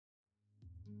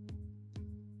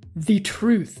The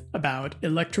truth about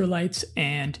electrolytes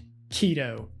and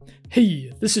keto.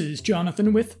 Hey, this is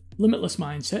Jonathan with Limitless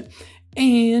Mindset,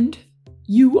 and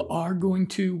you are going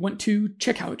to want to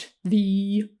check out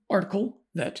the article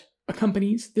that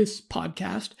accompanies this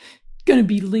podcast. Going to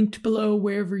be linked below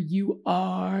wherever you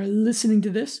are listening to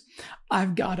this.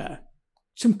 I've got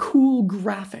some cool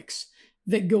graphics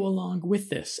that go along with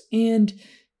this. And,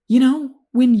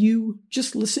 when you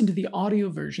just listen to the audio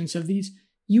versions of these,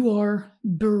 you are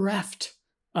bereft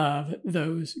of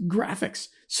those graphics.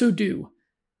 So do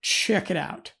check it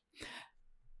out.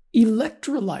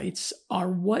 Electrolytes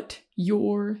are what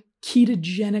your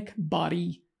ketogenic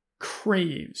body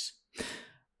craves.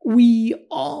 We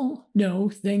all know,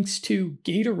 thanks to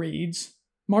Gatorade's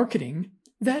marketing,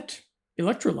 that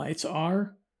electrolytes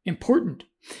are important.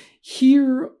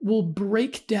 Here we'll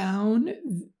break down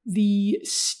the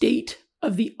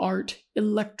state-of-the-art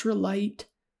electrolyte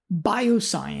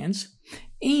bioscience,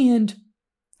 and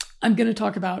I'm going to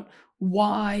talk about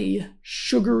why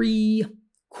sugary,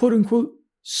 quote-unquote,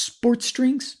 sports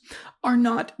drinks are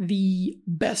not the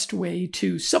best way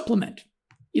to supplement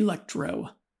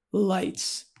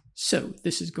electrolytes. So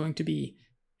this is going to be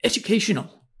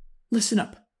educational. Listen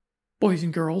up, boys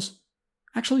and girls.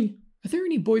 Actually, are there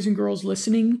any boys and girls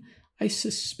listening? I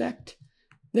suspect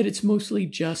that it's mostly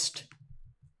just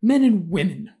men and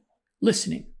women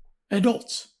listening.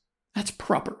 Adults. That's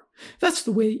proper. That's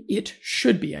the way it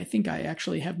should be. I think I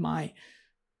actually have my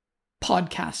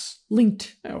podcasts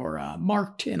linked or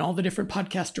marked in all the different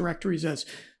podcast directories as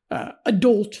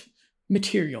adult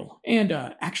material. And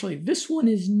actually, this one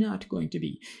is not going to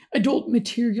be adult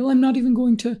material. I'm not even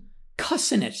going to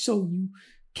cuss in it, so you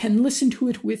can listen to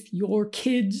it with your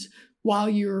kids while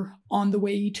you're on the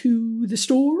way to the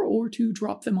store or to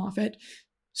drop them off at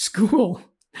school.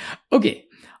 Okay,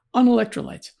 on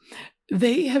electrolytes.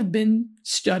 They have been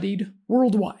studied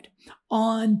worldwide.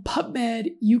 On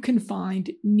PubMed, you can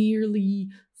find nearly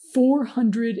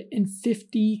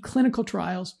 450 clinical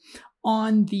trials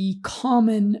on the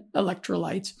common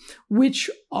electrolytes, which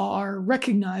are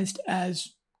recognized as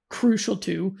crucial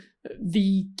to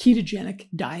the ketogenic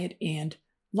diet and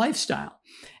lifestyle.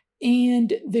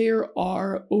 And there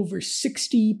are over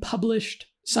 60 published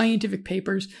scientific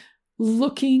papers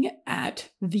looking at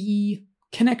the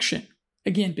connection,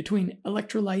 again, between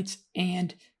electrolytes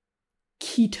and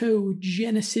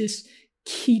ketogenesis,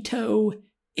 keto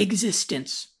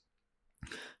existence.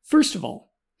 First of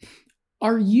all,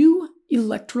 are you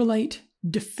electrolyte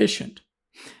deficient?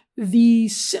 The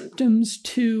symptoms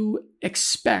to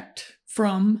expect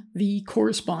from the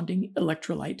corresponding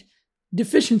electrolyte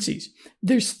deficiencies.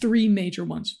 There's three major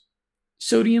ones: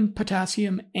 sodium,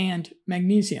 potassium, and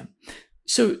magnesium.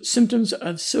 So symptoms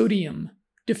of sodium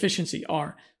deficiency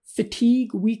are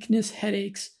fatigue, weakness,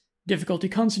 headaches, difficulty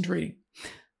concentrating.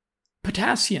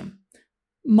 Potassium,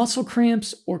 muscle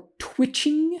cramps or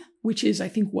twitching, which is, I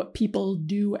think, what people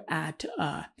do at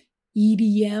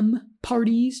EDM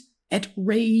parties, at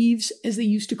raves, as they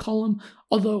used to call them.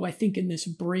 Although I think in this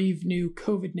brave new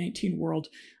COVID-19 world,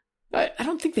 I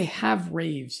don't think they have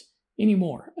raves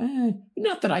anymore.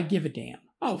 Not that I give a damn.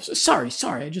 Oh, sorry,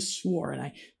 I just swore, and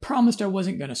I promised I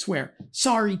wasn't going to swear.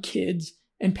 Sorry, kids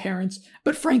and parents,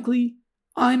 but frankly,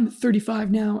 I'm 35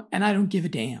 now, and I don't give a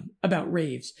damn about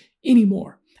raves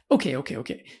anymore. Okay.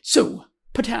 So,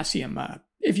 potassium,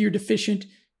 if you're deficient,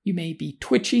 you may be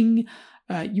twitching,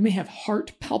 you may have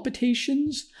heart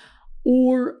palpitations,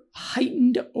 or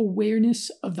heightened awareness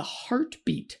of the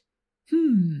heartbeat.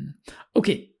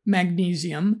 Okay,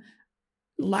 magnesium.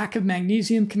 Lack of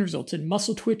magnesium can result in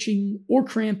muscle twitching or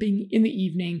cramping in the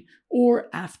evening or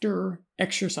after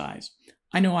exercise.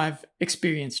 I know I've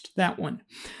experienced that one.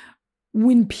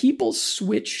 When people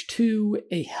switch to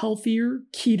a healthier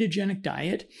ketogenic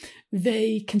diet,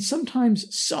 they can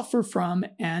sometimes suffer from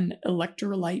an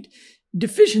electrolyte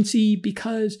deficiency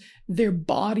because their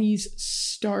bodies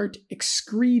start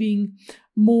excreting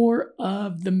more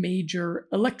of the major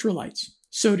electrolytes: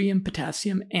 sodium,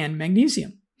 potassium, and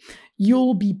magnesium.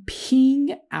 You'll be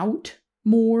peeing out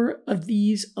more of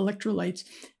these electrolytes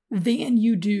than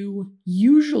you do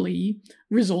usually,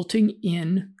 resulting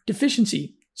in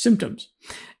deficiency symptoms.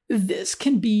 This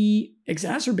can be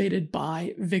exacerbated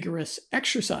by vigorous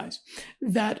exercise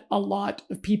that a lot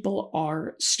of people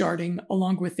are starting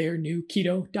along with their new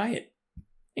keto diet.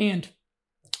 And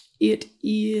it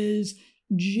is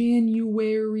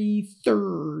January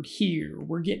 3rd here.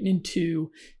 We're getting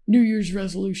into New Year's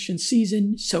resolution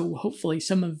season, so hopefully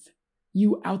some of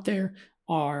you out there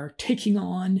are taking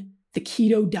on the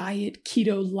keto diet,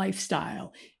 keto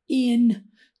lifestyle in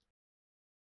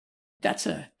that's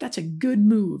a good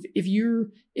move.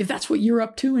 If that's what you're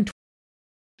up to, and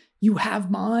You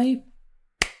have my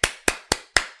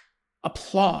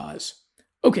applause.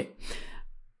 Okay,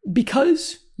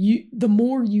 because the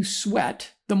more you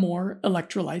sweat, the more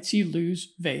electrolytes you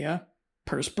lose via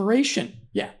perspiration.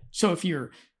 Yeah, so if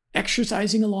you're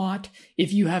exercising a lot,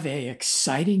 if you have an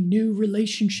exciting new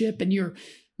relationship and you're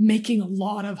making a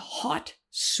lot of hot,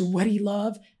 sweaty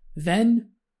love,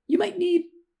 then you might need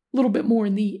a little bit more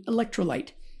in the electrolyte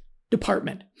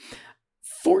department.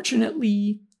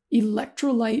 Fortunately,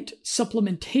 electrolyte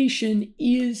supplementation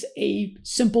is a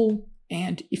simple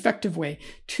and effective way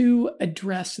to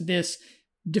address this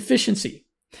deficiency.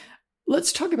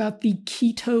 Let's talk about the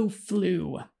keto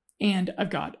flu. And I've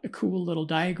got a cool little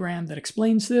diagram that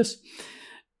explains this.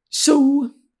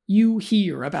 So you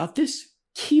hear about this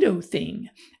keto thing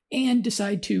and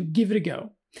decide to give it a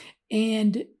go.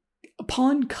 And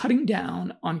upon cutting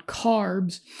down on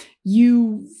carbs,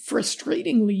 you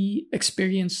frustratingly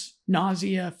experience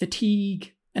nausea,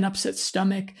 fatigue, an upset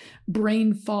stomach,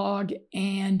 brain fog,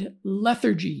 and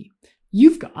lethargy.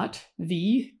 You've got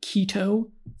the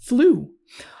keto flu.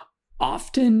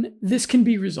 Often, this can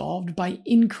be resolved by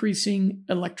increasing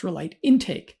electrolyte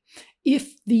intake.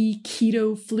 If the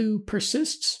keto flu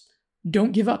persists,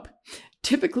 don't give up.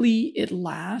 Typically, it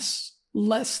lasts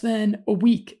less than a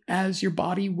week as your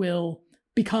body will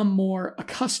become more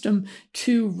accustomed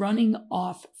to running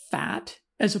off fat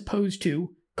as opposed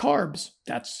to carbs.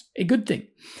 That's a good thing.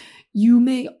 You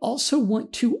may also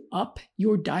want to up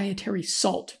your dietary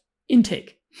salt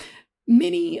intake.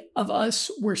 Many of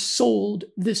us were sold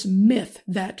this myth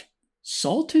that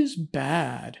salt is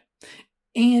bad,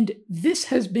 and this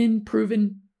has been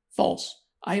proven false.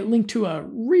 I linked to a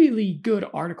really good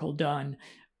article done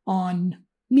on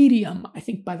Medium, I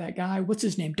think by that guy, what's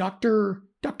his name? Dr.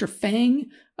 Fang,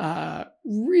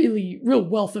 real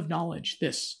wealth of knowledge,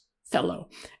 this fellow.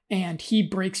 And he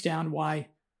breaks down why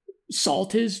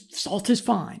salt is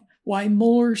fine, why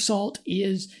more salt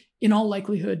is in all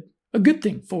likelihood a good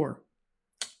thing for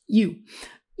you.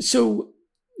 So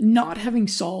not having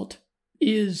salt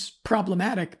is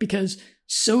problematic because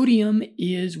sodium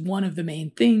is one of the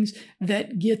main things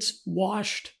that gets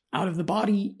washed out of the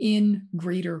body in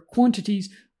greater quantities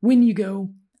when you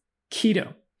go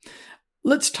keto.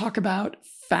 Let's talk about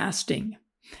fasting.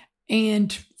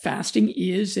 And fasting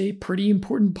is a pretty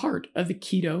important part of the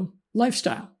keto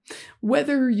lifestyle.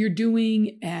 Whether you're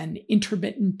doing an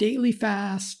intermittent daily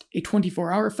fast, a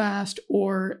 24-hour fast,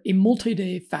 or a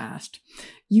multi-day fast,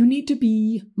 you need to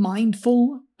be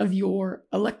mindful of your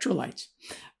electrolytes.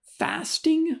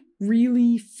 Fasting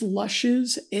really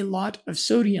flushes a lot of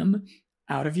sodium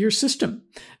out of your system.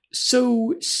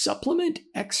 So supplement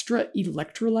extra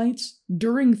electrolytes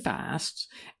during fasts,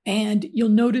 and you'll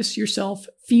notice yourself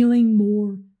feeling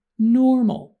more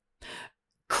normal.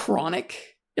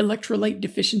 Chronic electrolyte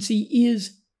deficiency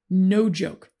is no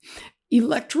joke.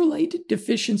 Electrolyte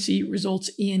deficiency results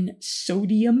in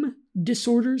sodium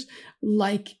disorders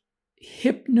like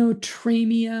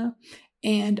hyponatremia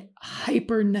and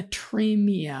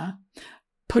hypernatremia,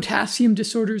 potassium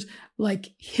disorders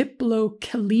like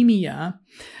hypocalcemia.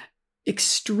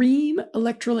 Extreme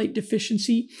electrolyte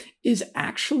deficiency is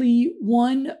actually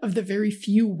one of the very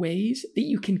few ways that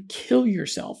you can kill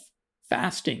yourself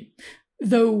fasting.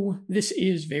 Though this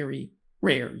is very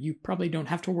rare, you probably don't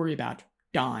have to worry about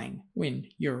dying when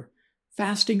you're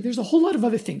fasting. There's a whole lot of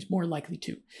other things more likely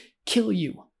to kill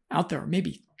you out there.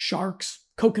 Maybe sharks,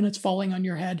 coconuts falling on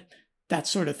your head, that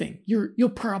sort of thing. You're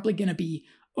probably going to be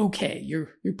okay. You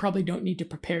probably don't need to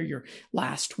prepare your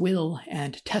last will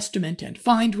and testament and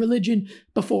find religion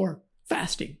before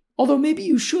fasting. Although maybe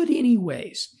you should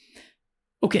anyways.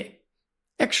 Okay,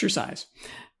 exercise.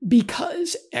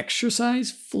 Because exercise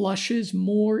flushes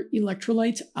more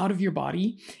electrolytes out of your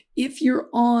body, if you're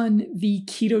on the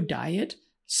keto diet,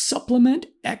 supplement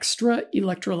extra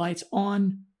electrolytes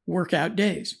on workout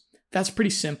days. That's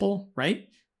pretty simple, right?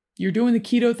 You're doing the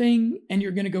keto thing and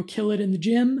you're going to go kill it in the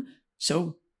gym,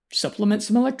 so supplement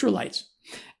some electrolytes.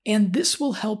 And this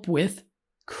will help with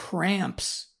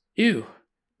cramps. Ew,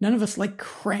 none of us like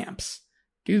cramps,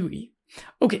 do we?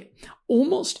 Okay,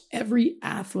 almost every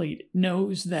athlete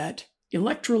knows that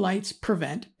electrolytes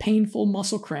prevent painful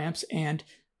muscle cramps and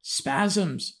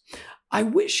spasms. I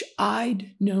wish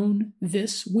I'd known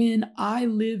this when I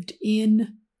lived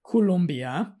in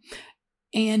Colombia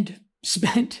and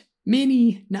spent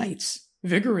many nights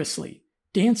vigorously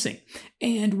dancing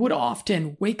and would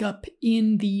often wake up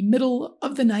in the middle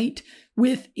of the night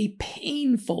with a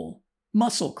painful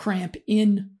muscle cramp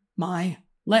in my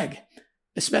leg,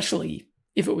 especially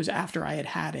if it was after I had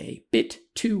had a bit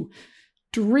to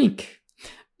drink.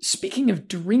 Speaking of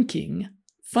drinking,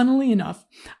 funnily enough,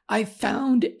 I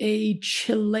found a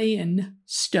Chilean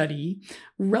study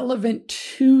relevant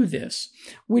to this,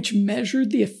 which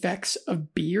measured the effects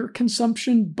of beer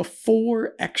consumption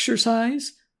before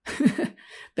exercise.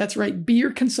 That's right,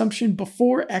 beer consumption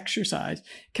before exercise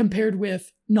compared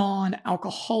with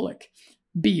non-alcoholic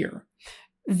beer.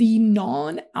 The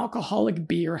non-alcoholic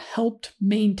beer helped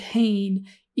maintain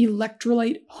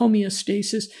electrolyte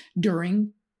homeostasis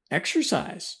during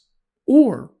exercise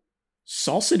or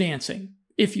salsa dancing,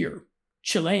 if you're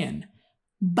Chilean.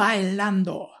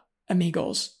 Bailando,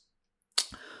 amigos.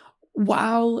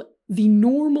 While the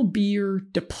normal beer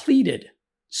depleted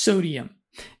sodium,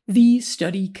 the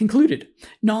study concluded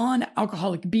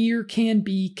non-alcoholic beer can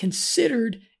be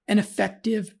considered an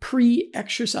effective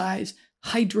pre-exercise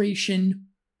hydration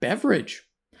beverage.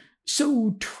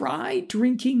 So try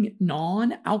drinking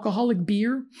non-alcoholic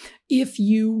beer if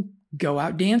you go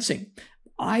out dancing.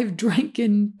 I've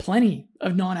drinking plenty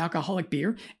of non-alcoholic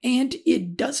beer, and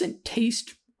it doesn't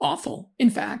taste awful. In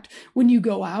fact, when you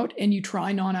go out and you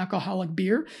try non-alcoholic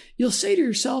beer, you'll say to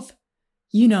yourself,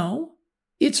 you know,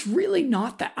 it's really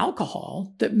not the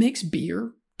alcohol that makes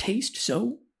beer taste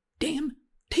so damn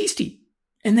tasty.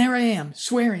 And there I am,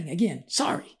 swearing again.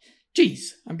 Sorry.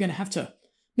 Geez, I'm going to have to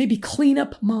maybe clean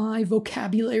up my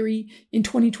vocabulary in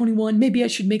 2021. Maybe I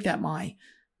should make that my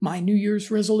New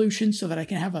Year's resolution so that I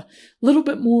can have a little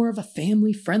bit more of a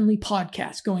family-friendly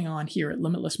podcast going on here at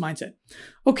Limitless Mindset.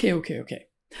 Okay.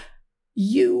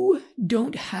 You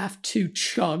don't have to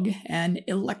chug an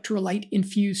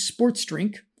electrolyte-infused sports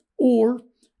drink or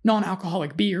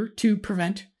non-alcoholic beer to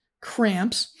prevent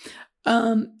cramps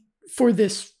for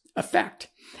this effect.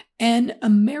 An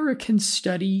American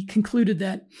study concluded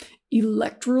that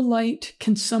electrolyte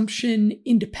consumption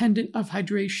independent of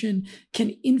hydration can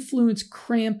influence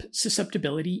cramp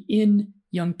susceptibility in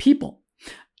young people.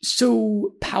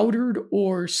 So powdered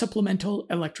or supplemental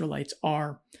electrolytes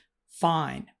are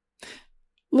fine.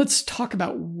 Let's talk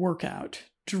about workout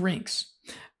drinks.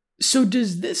 So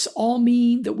does this all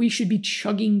mean that we should be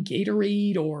chugging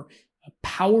Gatorade or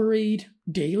Powerade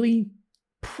daily?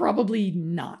 Probably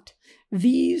not.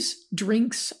 These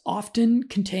drinks often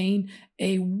contain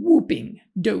a whooping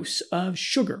dose of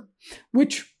sugar,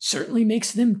 which certainly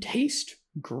makes them taste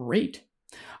great.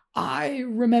 I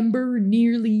remember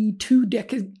nearly 2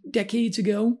 decades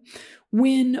ago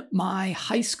when my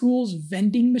high school's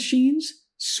vending machines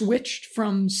switched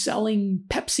from selling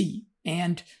Pepsi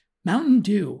and Mountain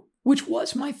Dew, which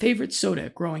was my favorite soda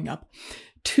growing up,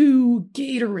 to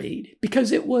Gatorade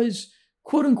because it was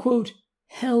quote unquote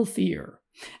healthier.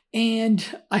 And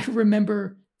I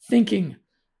remember thinking,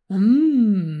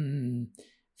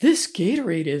 this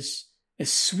Gatorade is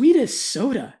as sweet as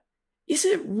soda. Is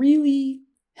it really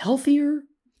healthier?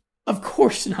 Of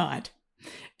course not.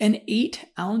 An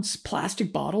 8-ounce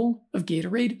plastic bottle of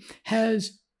Gatorade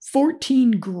has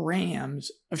 14 grams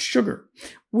of sugar,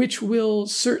 which will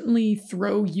certainly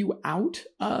throw you out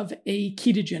of a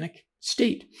ketogenic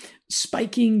state,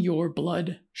 spiking your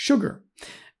blood sugar.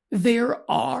 There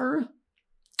are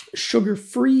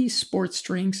sugar-free sports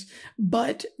drinks,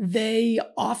 but they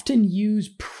often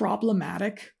use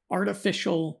problematic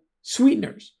artificial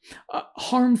sweeteners,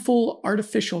 harmful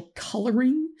artificial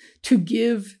coloring to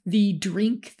give the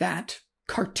drink that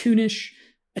cartoonish,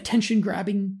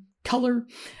 attention-grabbing color,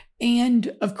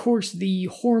 and of course the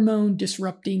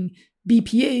hormone-disrupting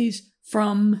BPAs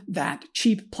from that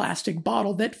cheap plastic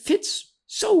bottle that fits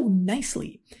so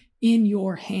nicely in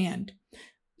your hand.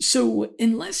 So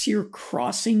unless you're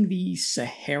crossing the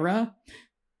Sahara,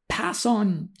 pass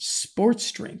on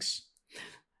sports drinks.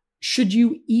 Should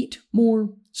you eat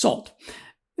more salt?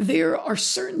 There are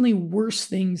certainly worse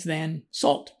things than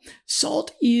salt.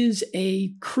 Salt is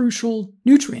a crucial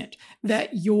nutrient that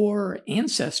your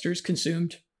ancestors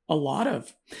consumed a lot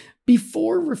of.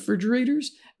 Before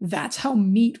refrigerators, that's how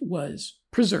meat was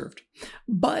preserved.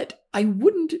 But I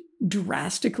wouldn't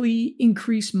drastically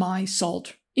increase my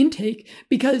salt intake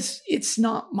because it's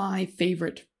not my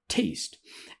favorite taste.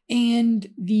 And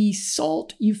the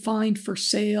salt you find for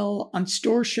sale on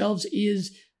store shelves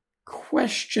is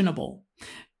questionable.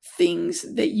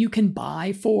 Things that you can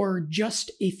buy for just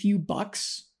a few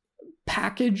bucks,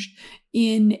 packaged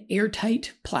in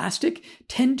airtight plastic,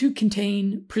 tend to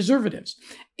contain preservatives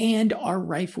and are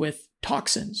rife with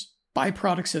toxins,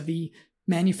 byproducts of the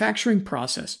manufacturing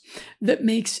process that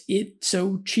makes it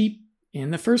so cheap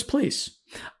in the first place.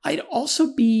 I'd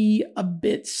also be a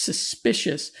bit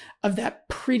suspicious of that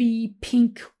pretty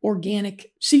pink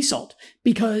organic sea salt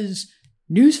because,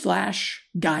 newsflash,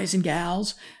 guys and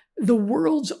gals, the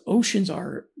world's oceans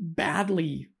are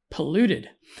badly polluted.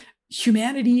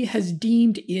 humanity has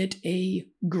deemed it a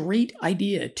great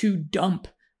idea to dump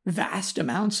vast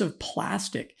amounts of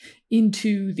plastic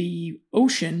into the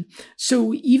ocean.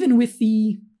 So even with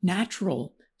the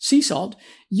natural sea salt,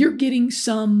 you're getting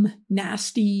some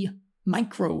nasty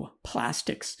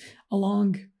microplastics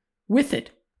along with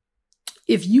it.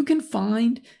 If you can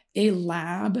find a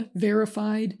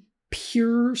lab-verified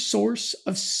pure source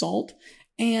of salt,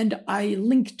 and I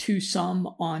link to some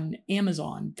on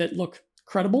Amazon that look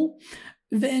credible,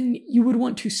 then you would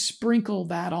want to sprinkle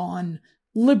that on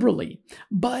liberally.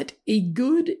 But a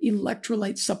good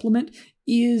electrolyte supplement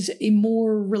is a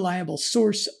more reliable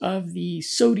source of the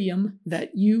sodium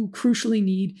that you crucially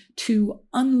need to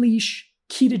unleash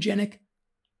ketogenic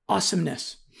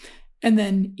awesomeness. And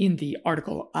then in the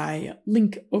article, I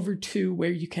link over to where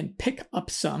you can pick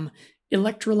up some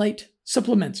electrolyte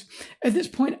supplements. At this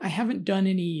point, I haven't done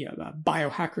any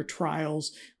biohacker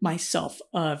trials myself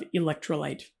of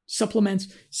electrolyte supplements,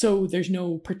 so there's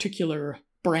no particular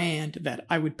brand that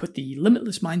I would put the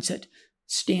Limitless Mindset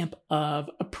stamp of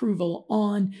approval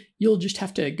on. You'll just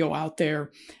have to go out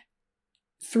there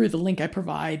through the link I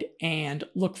provide and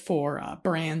look for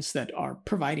brands that are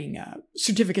providing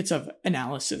certificates of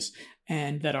analysis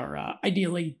and that are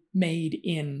ideally made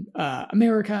in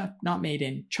America, not made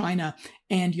in China,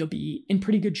 and you'll be in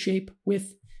pretty good shape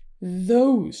with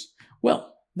those.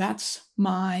 Well, that's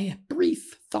my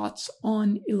brief thoughts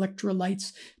on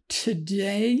electrolytes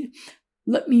today.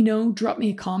 Let me know, drop me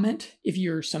a comment if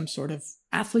you're some sort of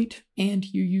athlete and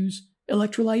you use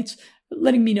electrolytes,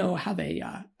 letting me know how they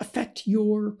affect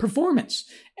your performance.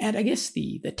 And I guess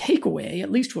the takeaway,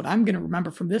 at least what I'm going to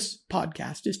remember from this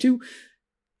podcast, is to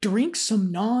drink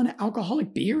some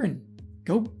non-alcoholic beer and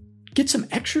go get some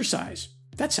exercise.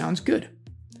 That sounds good.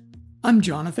 I'm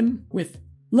Jonathan with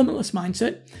Limitless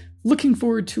Mindset, looking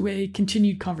forward to a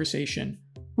continued conversation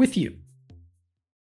with you.